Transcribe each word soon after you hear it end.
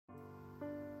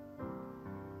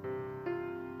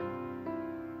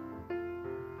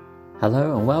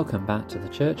Hello and welcome back to the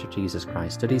Church of Jesus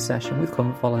Christ study session with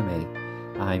Come Follow Me.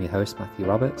 I'm your host Matthew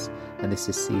Roberts and this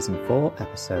is Season 4,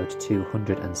 Episode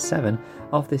 207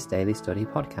 of this daily study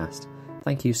podcast.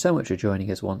 Thank you so much for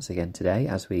joining us once again today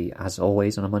as we, as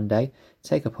always on a Monday,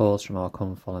 take a pause from our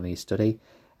Come Follow Me study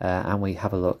and we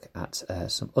have a look at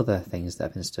some other things that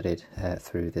have been studied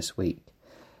through this week.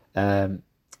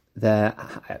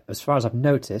 As far as I've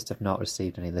noticed, I've not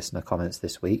received any listener comments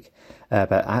this week,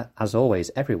 but as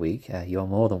always, every week, you're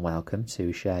more than welcome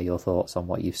to share your thoughts on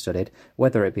what you've studied,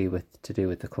 whether it be to do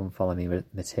with the Come Follow Me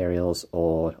materials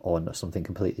or something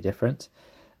completely different.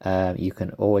 You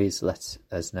can always let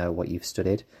us know what you've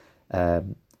studied at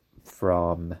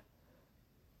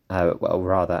the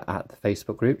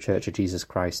Facebook group, Church of Jesus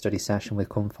Christ Study Session with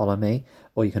Come Follow Me,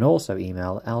 or you can also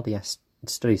email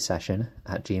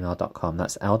ldsstudysession@gmail.com.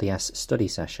 That's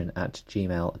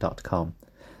ldsstudysession@gmail.com.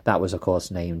 That was, of course,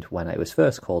 named when it was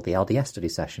first called the LDS Study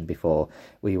Session before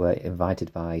we were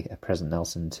invited by President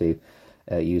Nelson to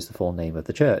use the full name of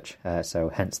the church, so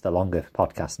hence the longer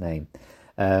podcast name.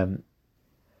 I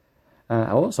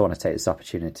also want to take this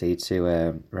opportunity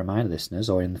to remind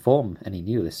listeners or inform any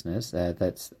new listeners that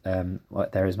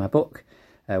there is my book,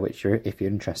 which if you're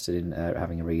interested in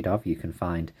having a read of, you can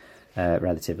find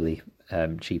relatively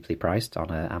cheaply priced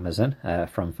on Amazon,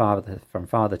 From Father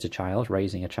to Child,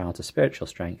 Raising a Child to Spiritual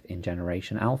Strength in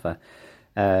Generation Alpha.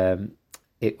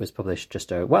 It was published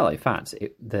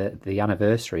the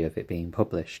anniversary of it being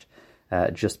published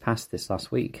just passed this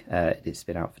last week. It's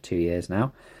been out for 2 years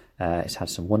now. It's had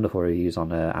some wonderful reviews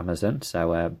on Amazon,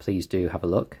 so please do have a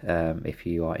look if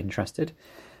you are interested.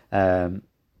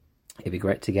 It'd be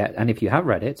great to get, and if you have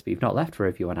read it, but you've not left a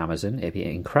review on Amazon, it'd be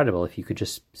incredible if you could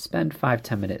just spend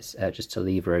 5-10 minutes just to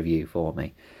leave a review for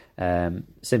me,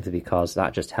 simply because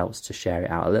that just helps to share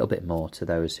it out a little bit more to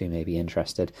those who may be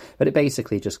interested. But it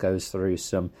basically just goes through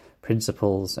some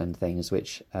principles and things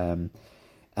which, the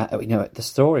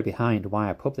story behind why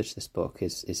I published this book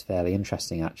is fairly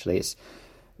interesting, actually.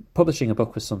 Publishing a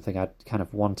book was something I'd kind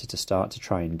of wanted to start to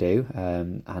try and do,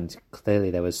 and clearly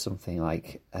there was something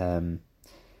like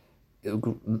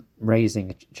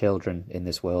raising children in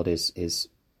this world is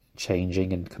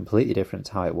changing and completely different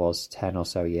to how it was 10 or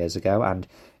so years ago, and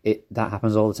that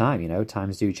happens all the time.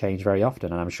 Times do change very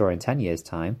often, and I'm sure in 10 years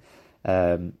time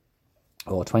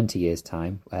or 20 years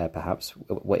time, perhaps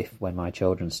when my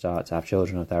children start to have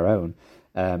children of their own,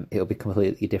 it'll be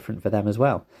completely different for them as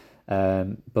well.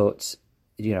 But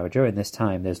during this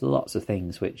time there's lots of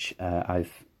things which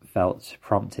I've felt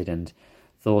prompted and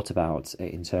thought about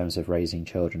in terms of raising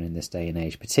children in this day and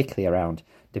age, particularly around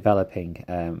developing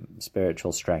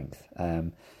spiritual strength,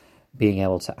 being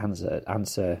able to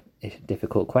answer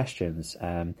difficult questions,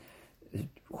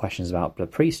 questions about the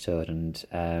priesthood and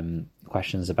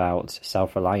questions about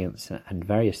self-reliance and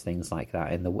various things like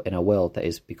that in a world that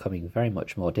is becoming very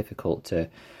much more difficult to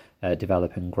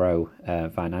develop and grow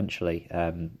financially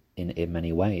in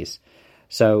many ways.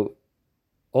 So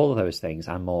all of those things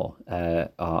and more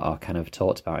are kind of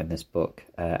talked about in this book.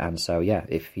 And so,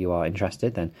 if you are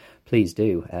interested, then please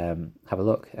do have a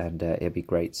look, and it'd be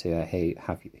great to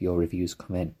have your reviews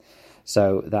come in.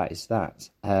 So that is that.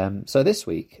 So this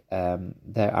week,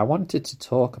 I wanted to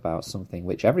talk about something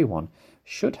which everyone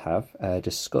should have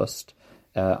discussed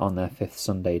on their Fifth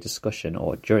Sunday discussion,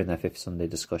 or during their Fifth Sunday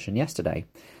discussion yesterday,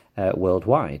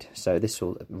 worldwide. So this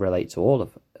will relate to all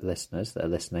of listeners that are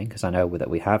listening, because I know that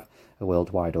we have a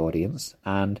worldwide audience,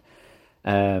 and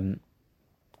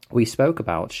we spoke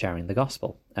about sharing the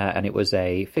gospel, and it was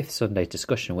a Fifth Sunday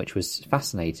discussion which was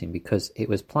fascinating because it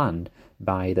was planned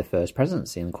by the First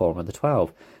Presidency and Quorum of the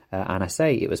 12, and I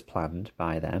say it was planned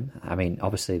by them. I mean,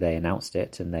 obviously they announced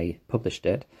it and they published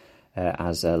it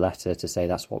as a letter to say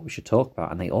that's what we should talk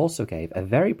about, and they also gave a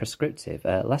very prescriptive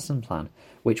lesson plan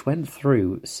which went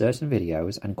through certain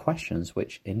videos and questions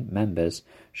which members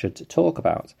should talk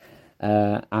about,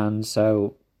 and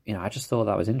so I just thought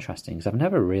that was interesting because I've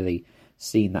never really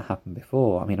seen that happen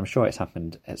before. I mean, I'm sure it's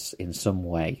happened in some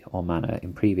way or manner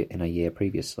in a year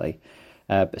previously,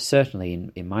 but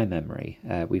certainly in my memory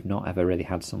we've not ever really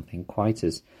had something quite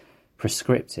as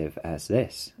prescriptive as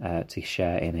this to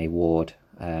share in a ward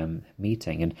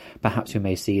meeting, and perhaps we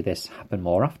may see this happen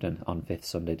more often on Fifth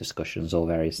Sunday discussions or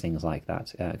various things like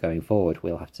that going forward.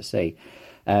 We'll have to see.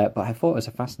 But I thought it was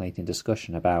a fascinating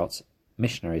discussion about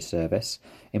missionary service,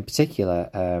 in particular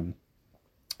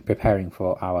preparing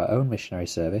for our own missionary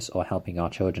service or helping our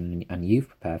children and youth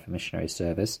prepare for missionary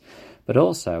service, but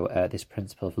also this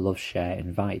principle of love, share,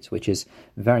 invite, which is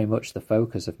very much the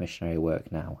focus of missionary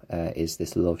work now, is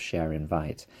this love, share,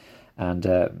 invite. And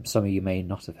some of you may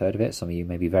not have heard of it. Some of you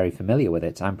may be very familiar with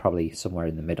it. I'm probably somewhere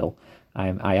in the middle. I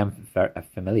am very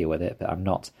familiar with it, but I'm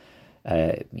not,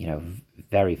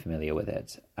 very familiar with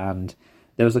it. And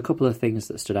there was a couple of things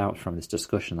that stood out from this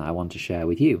discussion that I want to share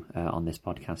with you on this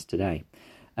podcast today.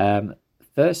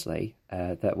 Firstly,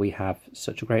 that we have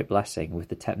such a great blessing with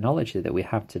the technology that we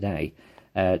have today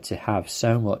to have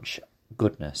so much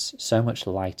goodness, so much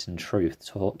light and truth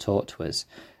taught to us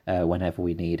whenever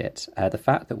we need it. The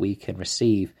fact that we can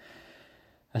receive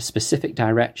a specific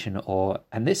direction,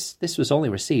 and this was only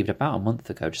received about a month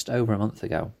ago, just over a month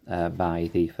ago, by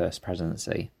the First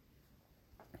Presidency.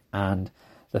 And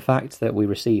the fact that we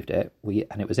received it,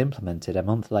 and it was implemented a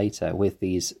month later with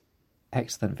these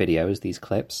excellent videos, these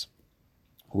clips,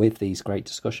 with these great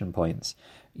discussion points,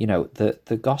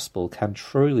 the gospel can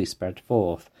truly spread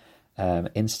forth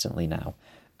instantly now.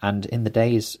 And in the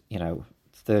days,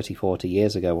 30, 40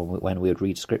 years ago, when we would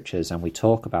read scriptures and we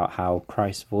talk about how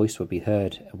Christ's voice would be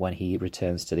heard when he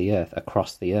returns to the earth,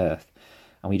 across the earth,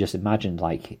 and we just imagined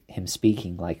like him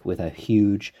speaking like with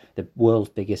the world's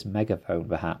biggest megaphone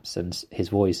perhaps, and his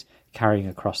voice carrying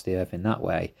across the earth in that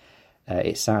way,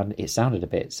 it sounded a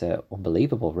bit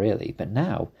unbelievable really. But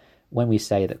now, when we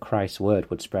say that Christ's word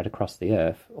would spread across the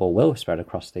earth, or will spread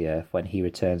across the earth when he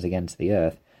returns again to the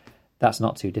earth, that's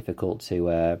not too difficult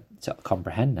to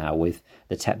comprehend now with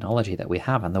the technology that we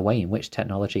have and the way in which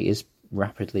technology is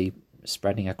rapidly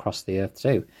spreading across the earth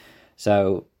too.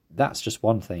 So that's just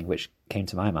one thing which came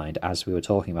to my mind as we were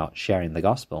talking about sharing the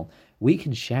gospel. We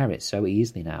can share it so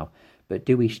easily now, but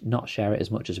do we not share it as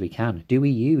much as we can? Do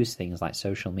we use things like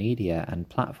social media and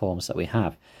platforms that we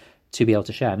have to be able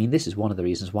to share? I mean, this is one of the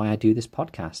reasons why I do this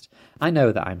podcast. I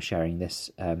know that I'm sharing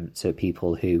this to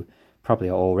people who probably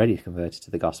are already converted to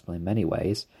the gospel in many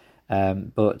ways,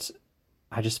 but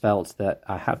I just felt that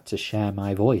I had to share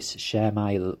my voice, share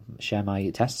my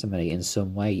testimony in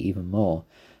some way even more,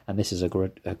 and this is a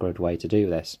good way to do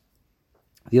this.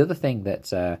 The other thing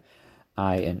that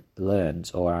I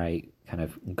learned, or I kind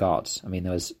of got, I mean,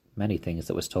 there was many things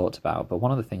that was talked about, but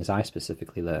one of the things I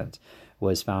specifically learned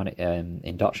was found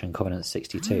in Doctrine and Covenants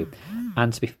 62.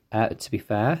 And to be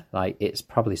fair, like, it's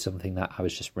probably something that I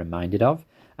was just reminded of,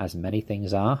 as many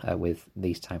things are with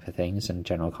these type of things and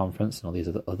General Conference and all these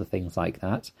other things like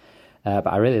that. But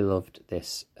I really loved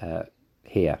this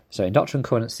here. So in Doctrine and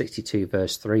Covenants 62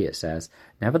 verse 3 it says,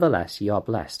 "Nevertheless ye are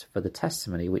blessed, for the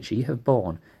testimony which ye have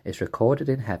borne is recorded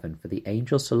in heaven for the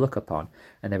angels to look upon,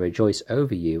 and they rejoice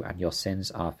over you, and your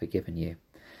sins are forgiven you."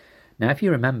 Now if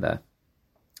you remember,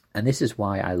 and this is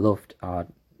why I loved our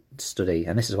study,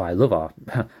 and this is why I love our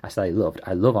I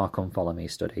love our Come Follow Me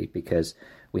study, because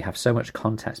we have so much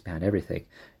context behind everything.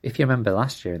 If you remember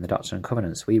last year in the Doctrine and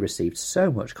Covenants, we received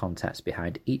so much context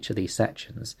behind each of these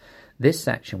sections. This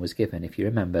section was given, if you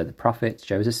remember, the prophet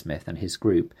Joseph Smith and his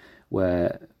group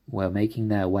were making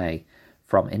their way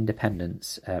from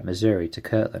Independence, Missouri to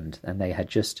Kirtland, and they had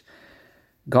just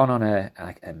gone on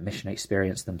a mission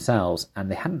experience themselves,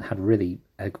 and they hadn't had really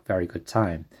a very good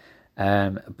time.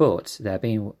 But they're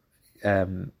being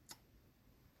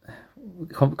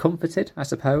comforted, I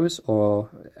suppose, or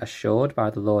assured by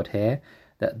the Lord here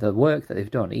that the work that they've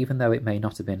done, even though it may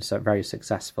not have been so very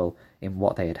successful in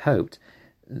what they had hoped,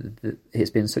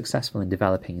 it's been successful in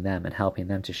developing them and helping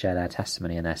them to share their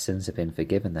testimony, and their sins have been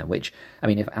forgiven them. Which, I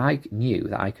mean, if I knew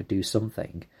that I could do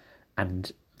something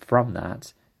and from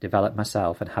that develop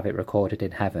myself and have it recorded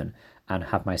in heaven and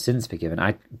have my sins forgiven,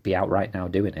 I'd be out right now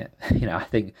doing it. I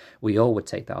think we all would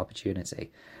take that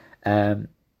opportunity.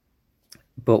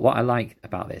 But what I like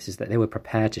about this is that they were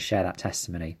prepared to share that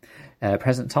testimony.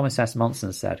 President Thomas S.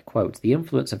 Monson said, quote, "The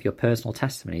influence of your personal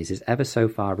testimonies is ever so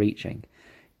far-reaching.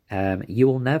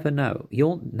 You never know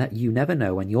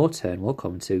when your turn will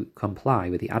come to comply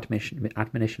with the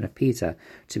admonition of Peter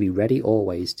to be ready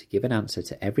always to give an answer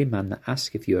to every man that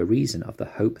asketh you a reason of the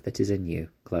hope that is in you."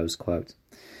 Close quote.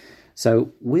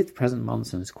 So with President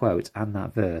Monson's quote and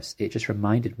that verse, it just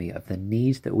reminded me of the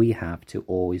need that we have to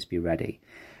always be ready.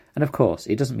 And of course,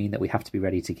 it doesn't mean that we have to be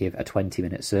ready to give a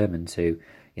 20-minute sermon to,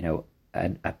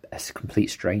 a complete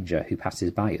stranger who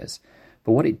passes by us.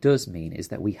 But what it does mean is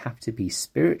that we have to be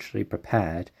spiritually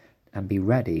prepared and be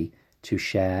ready to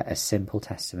share a simple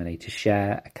testimony, to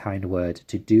share a kind word,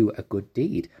 to do a good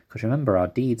deed. Because remember, our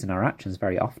deeds and our actions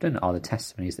very often are the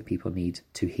testimonies that people need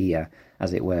to hear,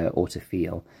 as it were, or to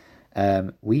feel.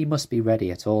 We must be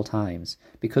ready at all times,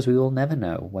 because we will never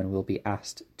know when we'll be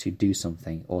asked to do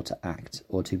something, or to act,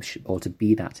 or to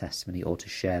be that testimony, or to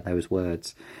share those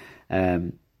words.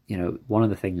 One of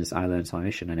the things I learned on my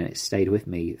mission, and it stayed with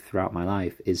me throughout my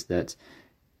life, is that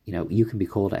you can be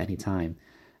called at any time.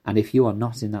 And if you are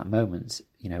not in that moment,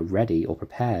 ready or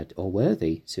prepared or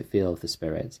worthy to feel the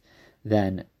Spirit,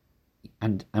 then,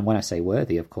 and when I say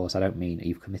worthy, of course, I don't mean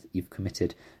you've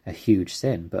committed a huge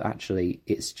sin, but actually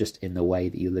it's just in the way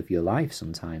that you live your life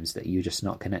sometimes that you're just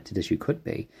not connected as you could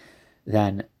be,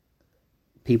 then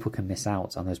people can miss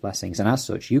out on those blessings. And as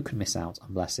such, you can miss out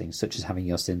on blessings such as having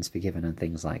your sins forgiven and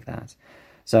things like that.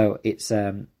 So it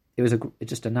was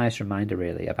just a nice reminder,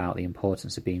 really, about the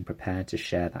importance of being prepared to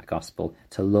share that gospel,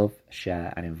 to love,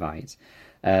 share, and invite.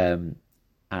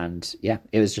 And yeah,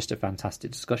 it was just a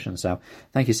fantastic discussion. So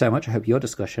thank you so much. I hope your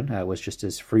discussion was just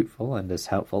as fruitful and as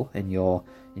helpful in your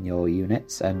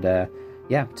units. And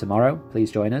yeah, tomorrow,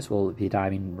 please join us. We'll be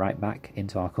diving right back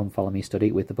into our Come Follow Me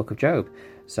study with the Book of Job.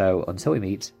 So until we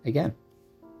meet again.